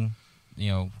Halloween,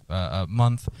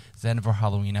 month. It's the end of our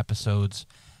Halloween episodes.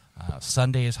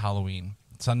 Sunday is Halloween.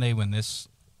 Sunday, when this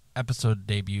episode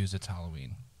debuts, it's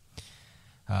Halloween.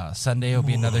 Sunday will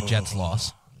be another Jets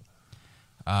loss.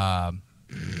 Yeah,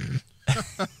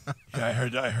 I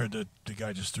heard that the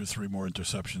guy just threw 3 more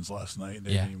interceptions last night and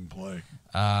they didn't even play.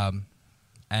 And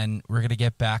we're going to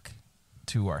get back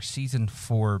to our Season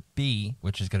 4B,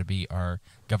 which is going to be our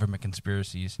government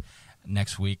conspiracies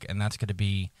next week. And that's going to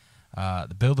be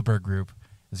the Bilderberg Group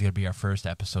is going to be our first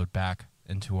episode back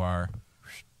into our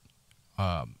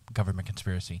government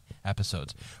conspiracy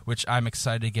episodes, which I'm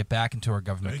excited to get back into our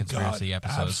government conspiracy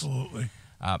episodes. Absolutely.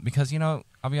 Because, I'll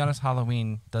be honest,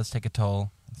 Halloween does take a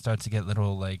toll. It starts to get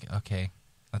little like, okay,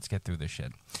 let's get through this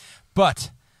shit.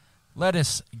 But let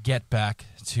us get back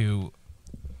to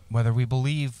whether we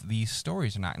believe these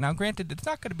stories or not. Now, granted, it's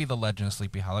not going to be the legend of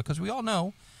Sleepy Hallow because we all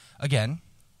know, again,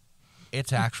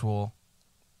 it's actual.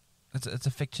 It's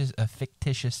a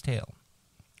fictitious tale.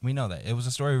 We know that. It was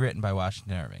a story written by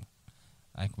Washington Irving.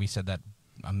 Like we said that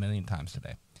a million times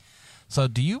today. So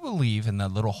do you believe in the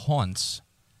little haunts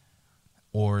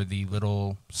or the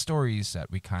little stories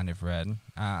that we kind of read?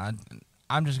 I'm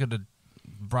just going to...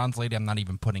 Bronze Lady, I'm not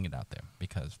even putting it out there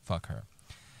because fuck her.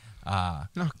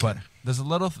 Okay. But there's a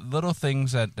little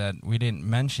things that we didn't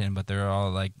mention, but they're all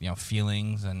like,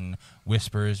 feelings and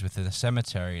whispers within the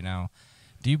cemetery. Now,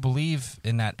 do you believe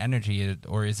in that energy,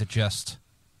 or is it just,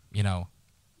 the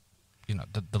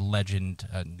legend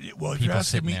and well, people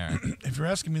sitting there? If you're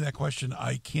asking me that question,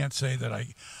 I can't say that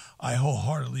I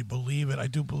wholeheartedly believe it. I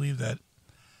do believe that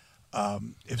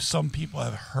if some people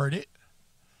have heard it,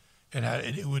 and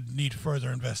it would need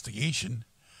further investigation.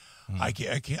 I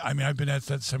can't. I mean, I've been at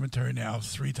that cemetery now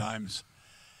 3 times.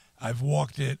 I've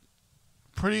walked it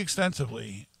pretty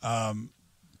extensively. I've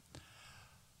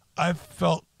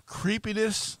felt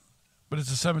creepiness, but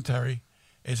it's a cemetery.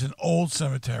 It's an old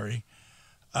cemetery.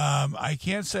 I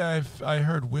can't say I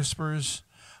heard whispers.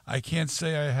 I can't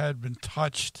say I had been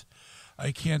touched.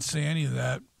 I can't say any of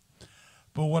that.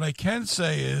 But what I can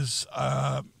say is,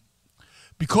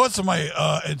 because of my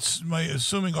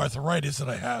assuming arthritis that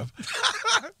I have,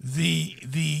 the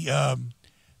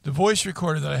voice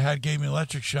recorder that I had gave me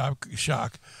electric shock. Because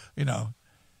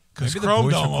Chrome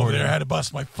Dome over there had to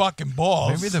bust my fucking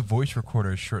balls. Maybe the voice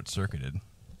recorder is short-circuited.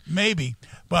 Maybe,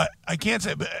 but I can't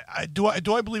say. But do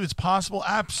I believe it's possible?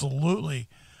 Absolutely.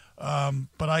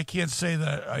 But I can't say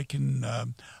that I can.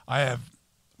 I have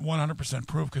 100%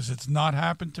 proof because it's not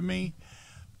happened to me.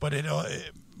 But it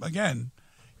again,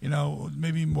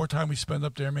 maybe more time we spend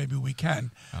up there, maybe we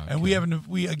can. Okay. And we haven't.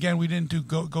 We didn't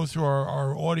go through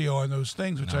our audio on those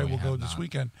things, which I will go this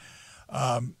weekend.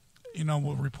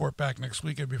 We'll report back next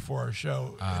weekend before our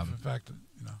show. If in fact,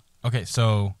 Okay,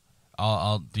 so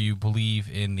do you believe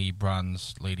in the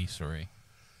bronze lady story?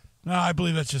 No, I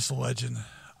believe that's just a legend.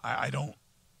 I don't.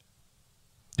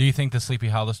 Do you think the Sleepy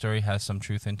Hallow story has some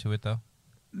truth into it, though?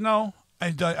 No, I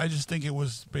just think it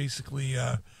was basically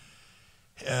a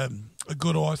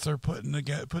good author putting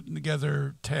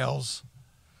together tales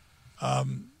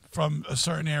from a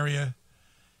certain area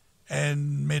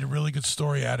and made a really good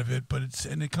story out of it. But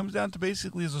it comes down to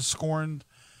basically as a scorned.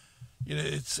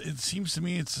 It seems to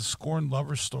me it's a scorned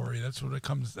lover story. That's what it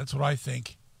comes. That's what I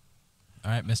think. All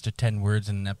right, Mr. 10 Words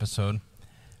in an episode.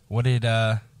 What did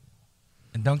and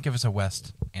don't give us a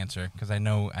West answer because I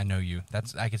know you.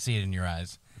 I can see it in your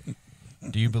eyes.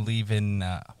 Do you believe in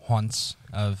haunts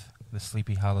of the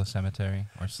Sleepy Hallow Cemetery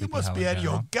or Sleepy Hallow? You must be out of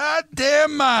your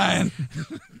goddamn mind.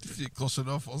 If you're close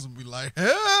enough, I was gonna be like,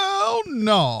 hell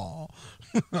no.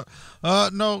 No,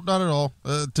 not at all.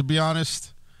 To be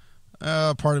honest.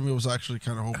 Part of me was actually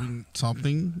kind of hoping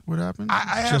something would happen.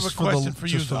 I have a question for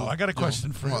you, though. I got a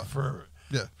question for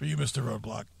you, Mr.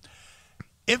 Roadblock.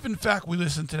 If, in fact, we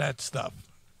listen to that stuff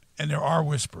and there are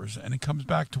whispers and it comes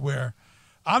back to where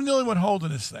I'm the only one holding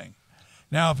this thing.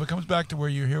 Now, if it comes back to where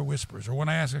you hear whispers or when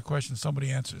I ask a question,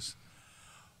 somebody answers,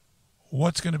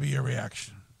 what's going to be your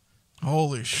reaction?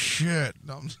 Holy shit.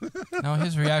 No,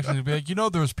 his reaction would be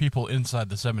like, there's people inside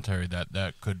the cemetery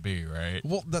that could be, right?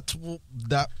 Well, that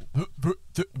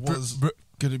was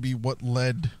going to be what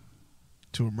led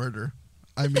to a murder.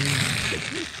 I mean,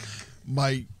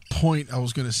 my point I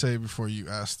was going to say before you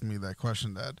asked me that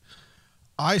question, Dad,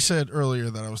 I said earlier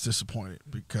that I was disappointed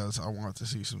because I wanted to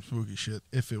see some spooky shit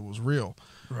if it was real.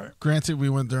 Right. Granted, we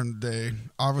went during the day.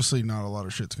 Obviously, not a lot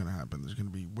of shit's going to happen. There's going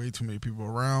to be way too many people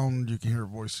around. You can hear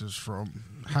voices from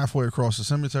halfway across the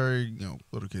cemetery,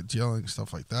 little kids yelling,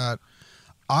 stuff like that.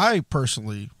 I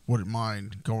personally wouldn't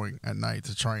mind going at night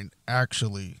to try and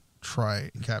try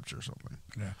and capture something.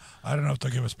 Yeah. I don't know if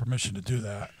they'll give us permission to do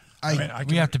that.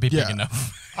 We have to be big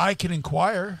enough. I can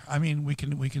inquire. I mean, we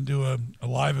can do a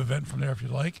live event from there if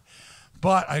you'd like.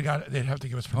 But they'd have to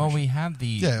give us permission. Well, we have the...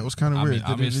 Yeah, it was kind of weird.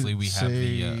 Obviously, we have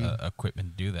the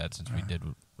equipment to do that since we did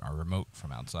our remote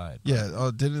from outside. Yeah,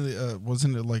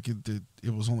 wasn't it like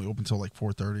it was only open till like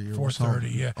 4:30 or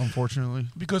 4:30, yeah. Unfortunately.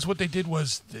 Because what they did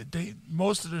was,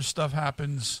 most of their stuff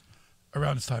happens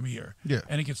around this time of year. Yeah.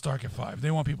 And it gets dark at 5.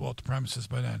 They want people at the premises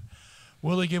by then.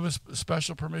 Will they give us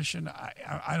special permission?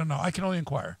 I don't know. I can only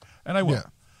inquire, and I will.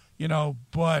 Yeah.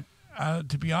 But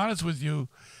to be honest with you,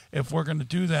 if we're going to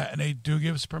do that and they do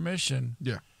give us permission,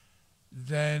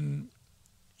 then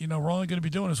we're only going to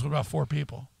be doing this with about 4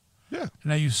 people. Yeah.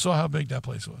 Now you saw how big that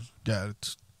place was. Yeah,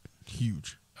 it's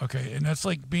huge. Okay, and that's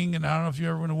like being in. I don't know if you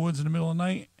ever were in the woods in the middle of the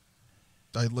night.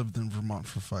 I lived in Vermont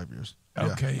for 5 years.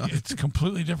 Okay, yeah. It's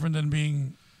completely different than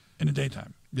being in the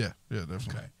daytime. Yeah,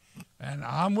 definitely. Okay. And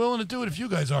I'm willing to do it if you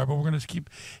guys are, but we're going to keep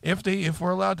if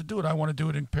we're allowed to do it. I want to do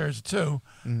it in pairs of 2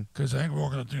 because I ain't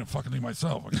going to do the fucking thing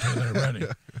myself. I can tell you that already.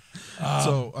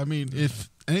 So I mean, if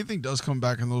anything does come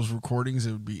back in those recordings,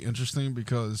 it would be interesting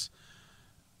because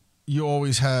you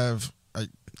always have. I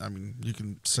mean, you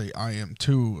can say I am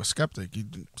too a skeptic.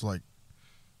 It's like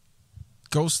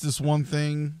ghost is one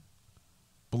thing,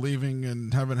 believing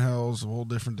in heaven, hell is a whole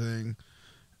different thing.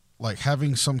 Like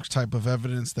having some type of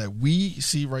evidence that we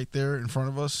see right there in front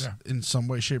of us in some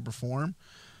way, shape, or form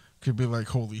could be like,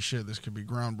 holy shit, this could be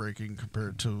groundbreaking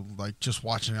compared to like just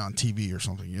watching it on TV or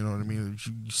something. You know what I mean?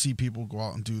 You see people go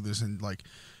out and do this, and like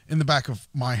in the back of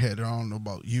my head, I don't know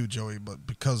about you, Joey, but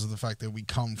because of the fact that we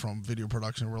come from video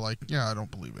production, we're like, yeah, I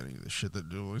don't believe any of this shit they're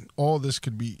doing. All this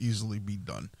could be easily be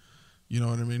done. You know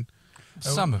what I mean?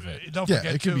 Some of it. Don't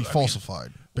forget it could be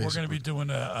falsified. We're going to be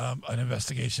doing an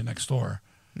investigation next door.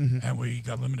 And we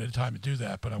got limited time to do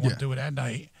that, but I want to do it at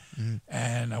night,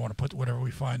 and I want to put whatever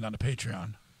we find on the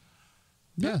Patreon.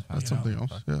 Yeah, that's something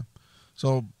else. Yeah.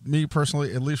 So me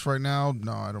personally, at least right now,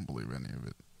 no, I don't believe any of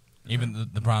it. Even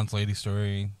the bronze lady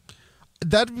story.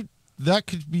 That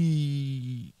could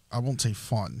be. I won't say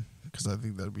fun because I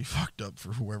think that'd be fucked up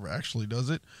for whoever actually does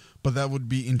it, but that would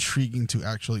be intriguing to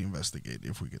actually investigate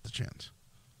if we get the chance.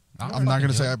 I'm not going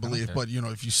to say I believe, but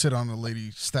if you sit on a lady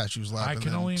statue's lap and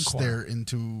then stare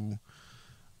into,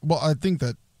 well, I think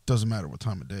that doesn't matter what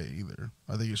time of day either.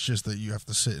 I think it's just that you have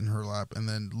to sit in her lap and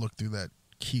then look through that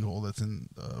keyhole that's in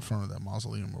front of that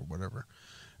mausoleum or whatever,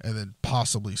 and then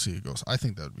possibly see a ghost. I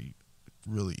think that would be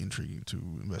really intriguing to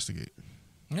investigate.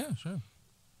 Yeah, sure.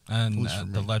 And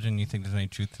the legend, you think there's any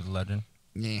truth to the legend?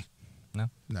 Yeah. No?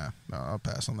 No, I'll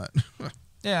pass on that.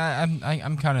 Yeah,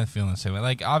 I'm kind of feeling the same way.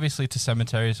 Like, obviously, it's a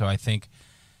cemetery, so I think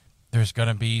there's going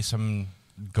to be some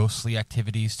ghostly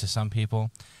activities to some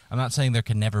people. I'm not saying there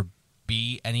can never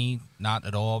be any, not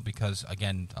at all, because,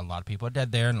 again, a lot of people are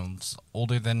dead there, and it's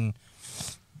older than,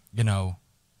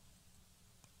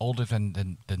 older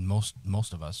than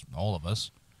most of us, all of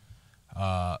us.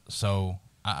 So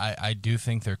I do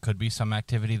think there could be some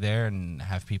activity there, and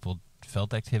have people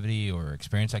felt activity or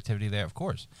experienced activity there, of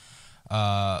course.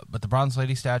 But the Bronze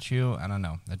Lady statue, I don't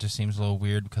know. That just seems a little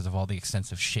weird because of all the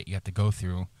extensive shit you have to go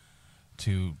through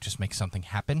to just make something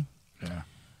happen. Yeah.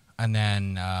 And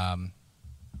then,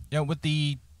 with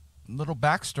the little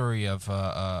backstory of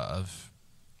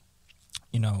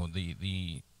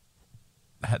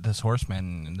this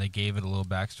horseman, and they gave it a little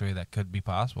backstory that could be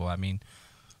possible. I mean,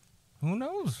 who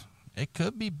knows? It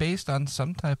could be based on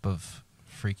some type of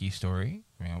freaky story,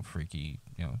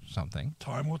 something.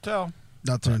 Time will tell.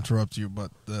 Not to interrupt you,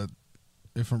 but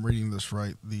if I'm reading this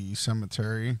right, the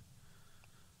cemetery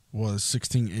was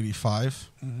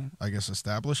 1685, I guess,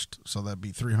 established, so that'd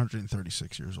be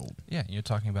 336 years old. Yeah, you're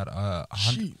talking about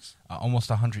almost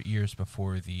 100 years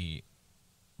before the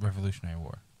Revolutionary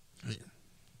War.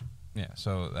 Yeah,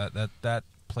 so that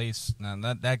place,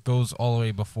 that goes all the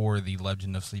way before the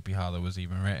legend of Sleepy Hallow was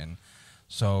even written.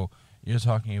 So you're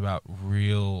talking about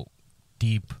real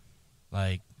deep,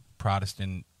 like,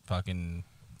 Protestant fucking,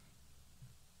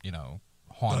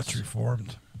 haunts. Dutch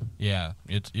Reformed. Yeah,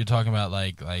 you're talking about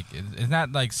like isn't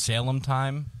that like Salem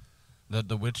time,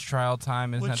 the witch trial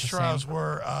time? Isn't Witch that the trials same?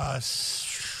 were.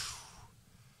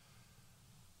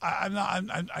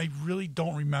 I really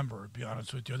don't remember, to be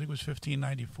honest with you. I think it was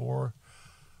 1594 or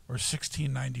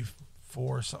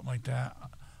 1694, something like that.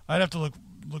 I'd have to look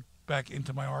back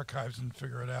into my archives and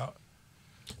figure it out.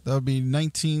 That would be I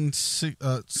read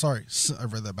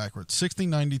that backwards.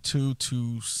 1692 to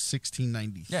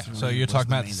 1693. Yeah, so you're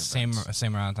talking about the same amount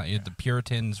of time. You had the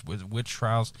Puritans with witch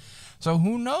trials. So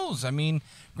who knows? I mean,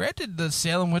 granted, the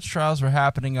Salem witch trials were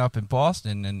happening up in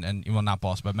Boston, and well, not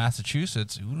Boston, but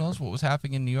Massachusetts. Who knows what was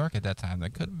happening in New York at that time? There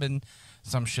could have been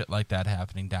some shit like that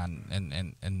happening down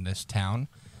in this town.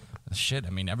 Shit,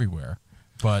 I mean, everywhere.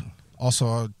 But also,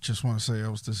 I just want to say I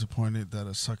was disappointed that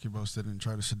a succubus didn't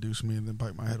try to seduce me and then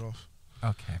bite my head off.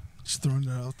 Okay. Just throwing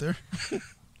that out there. Okay.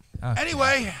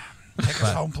 Anyway, take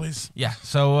us home, please. Yeah,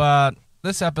 so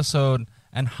this episode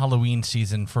and Halloween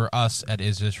season for us at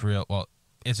Is This Real? Well,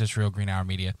 Is This Real Green Hour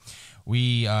Media,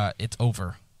 it's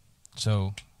over.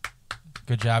 So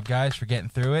good job, guys, for getting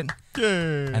through it.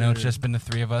 Yay. I know it's just been the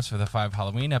three of us for the 5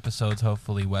 Halloween episodes.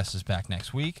 Hopefully Wes is back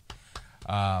next week.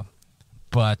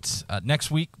 But next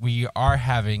week, we are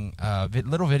having a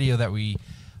little video that we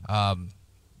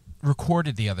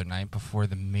recorded the other night before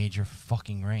the major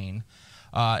fucking rain.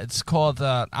 It's called,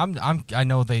 I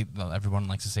know everyone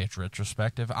likes to say it's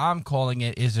retrospective. I'm calling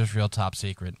it Is This Real Top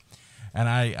Secret? And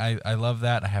I love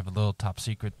that. I have a little top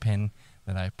secret pin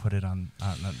that I put it on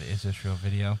the Is This Real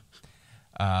video.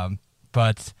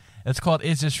 But it's called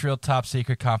Is This Real Top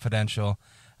Secret Confidential?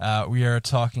 We are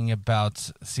talking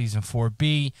about Season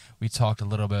 4B. We talked a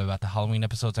little bit about the Halloween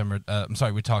episodes.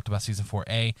 We talked about Season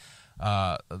 4A,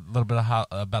 a little bit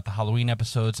about the Halloween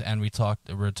episodes, and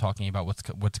we're talking about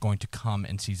what's going to come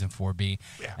in Season 4B.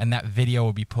 Yeah. And that video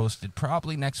will be posted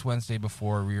probably next Wednesday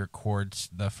before we record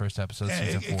the first episode of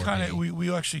Season 4B.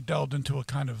 We actually delved into a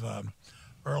kind of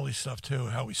early stuff, too,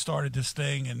 how we started this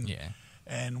thing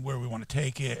and where we want to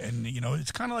take it. And,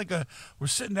 it's kind of like we're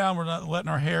sitting down, we're not letting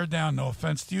our hair down. No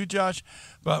offense to you, Josh,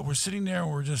 but we're sitting there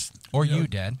and we're just... Or you,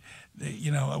 Dad.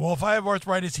 Well, if I have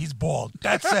arthritis, he's bald.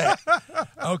 That's it.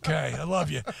 Okay, I love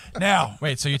you. Now...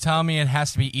 Wait, so you're telling me it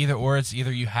has to be either or? It's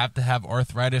either you have to have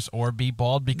arthritis or be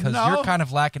bald? Because you're kind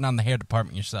of lacking on the hair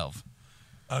department yourself.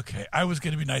 Okay, I was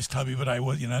going to be nice, Tubby, but I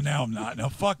was, now I'm not. No,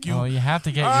 fuck you. Oh, you have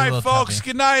to get all your right, little folks, Tubby.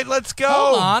 Good night. Let's go.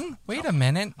 Hold on. Wait a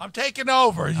minute. I'm taking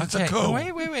over. It's a coup.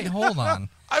 Wait. Hold on.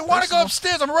 I want to go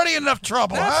upstairs. I'm already in enough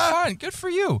trouble. That's fine. Good for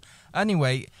you.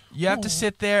 Anyway, you have to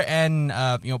sit there and,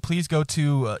 please go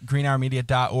to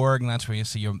greenhourmedia.org, and that's where you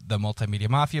see the Multimedia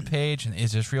Mafia page and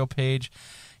Is This Real page.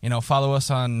 Follow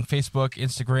us on Facebook,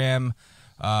 Instagram,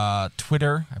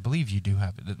 Twitter. I believe you do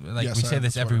have it. Yes, we say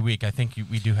this every week. I think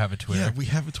we do have a Twitter. Yeah, we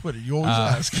have a Twitter. You always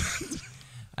ask.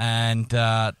 And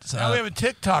now we have a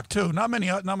TikTok too. Not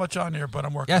much on here, but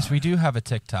I'm working. Yes, we do have a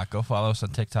TikTok. Go follow us on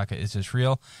TikTok at Is This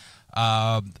Real?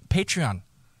 Patreon.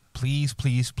 Please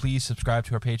subscribe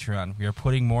to our Patreon. We are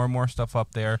putting more and more stuff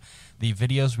up there. The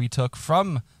videos we took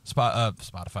from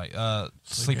Spotify,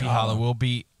 Sleepy Hallow will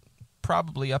be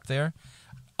probably up there.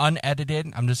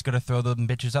 Unedited, I'm just going to throw them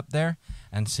bitches up there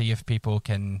and see if people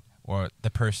can, or the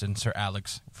person, Sir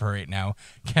Alex, for right now,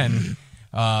 can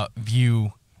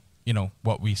view,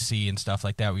 what we see and stuff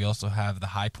like that. We also have the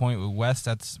High Point with Wes.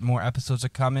 That's more episodes are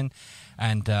coming.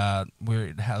 And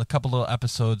we had a couple little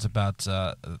episodes about,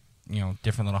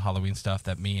 different little Halloween stuff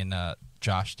that me and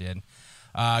Josh did.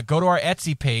 Go to our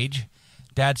Etsy page.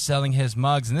 Dad's selling his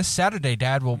mugs, and this Saturday,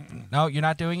 Dad will. No, you're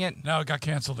not doing it. No, it got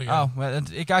canceled again. Oh, well,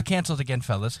 it got canceled again,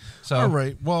 fellas. So, all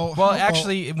right. Well,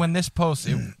 actually, when this posts,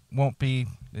 it won't be.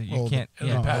 You can't.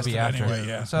 It'll be after. Anyway,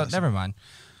 yeah. So never mind.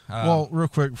 Well, real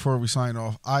quick before we sign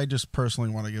off, I just personally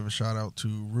want to give a shout out to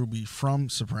Ruby from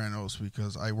Sopranos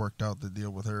because I worked out the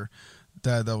deal with her.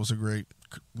 Dad, that was a great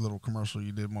little commercial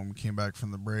you did when we came back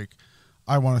from the break.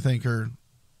 I want to thank her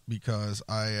because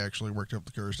I actually worked up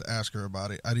the courage to ask her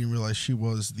about it. I didn't realize she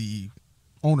was the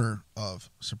owner of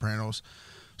Sopranos.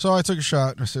 So I took a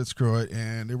shot and I said, screw it,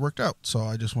 and it worked out. So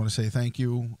I just want to say thank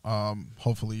you.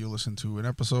 Hopefully you listen to an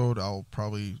episode. I'll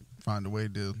probably find a way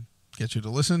to get you to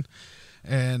listen.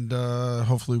 And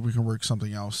hopefully we can work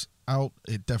something else out.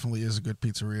 It definitely is a good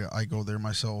pizzeria. I go there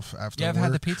myself after I've work.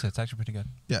 had the pizza. It's actually pretty good.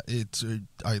 Yeah,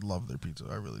 I love their pizza.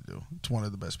 I really do. It's one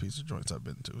of the best pizza joints I've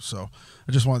been to. So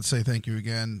I just wanted to say thank you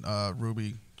again,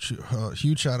 Ruby.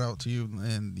 Huge shout out to you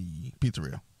and the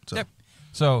pizzeria. So. Yep.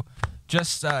 So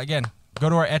just, again, go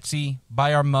to our Etsy,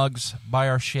 buy our mugs, buy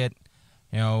our shit.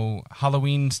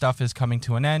 Halloween stuff is coming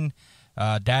to an end.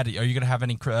 Dad, are you gonna have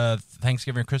any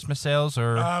Thanksgiving or Christmas sales,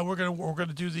 or we're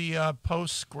gonna do the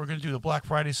posts? We're gonna do the Black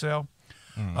Friday sale.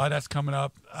 That's coming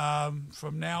up.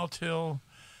 From now till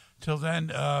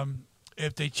then,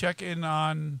 if they check in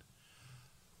on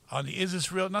the Is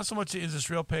This Real, not so much the Is This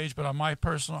Real page, but on my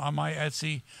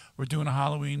Etsy, we're doing a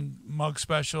Halloween mug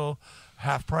special,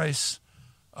 half price.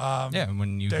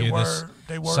 When you hear this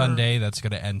Sunday, that's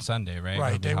going to end Sunday, right?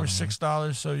 Right. They were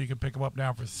 $6, so you can pick them up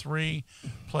now for $3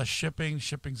 plus shipping.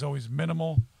 Shipping's always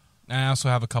minimal. And I also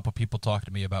have a couple people talking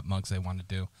to me about mugs they want to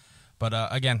do. But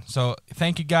again, so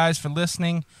thank you guys for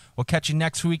listening. We'll catch you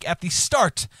next week at the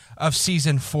start of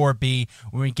Season 4B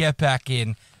when we get back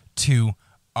in to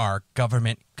our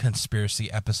government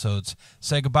conspiracy episodes.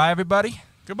 Say goodbye, everybody.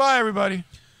 Goodbye, everybody.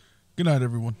 Good night,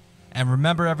 everyone. And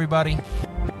remember, everybody,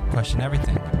 question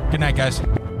everything. Good night, guys.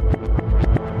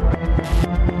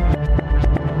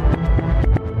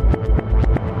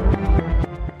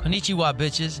 Konnichiwa,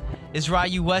 bitches. It's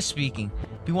Ryu West speaking.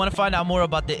 If you want to find out more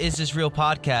about the Is This Real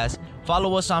podcast,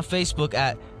 follow us on Facebook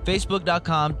at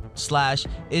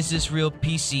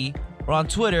facebook.com/isthisrealpc or on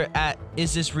Twitter at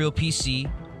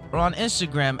isthisrealpc or on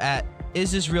Instagram at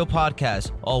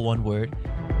isthisrealpodcast, all one word.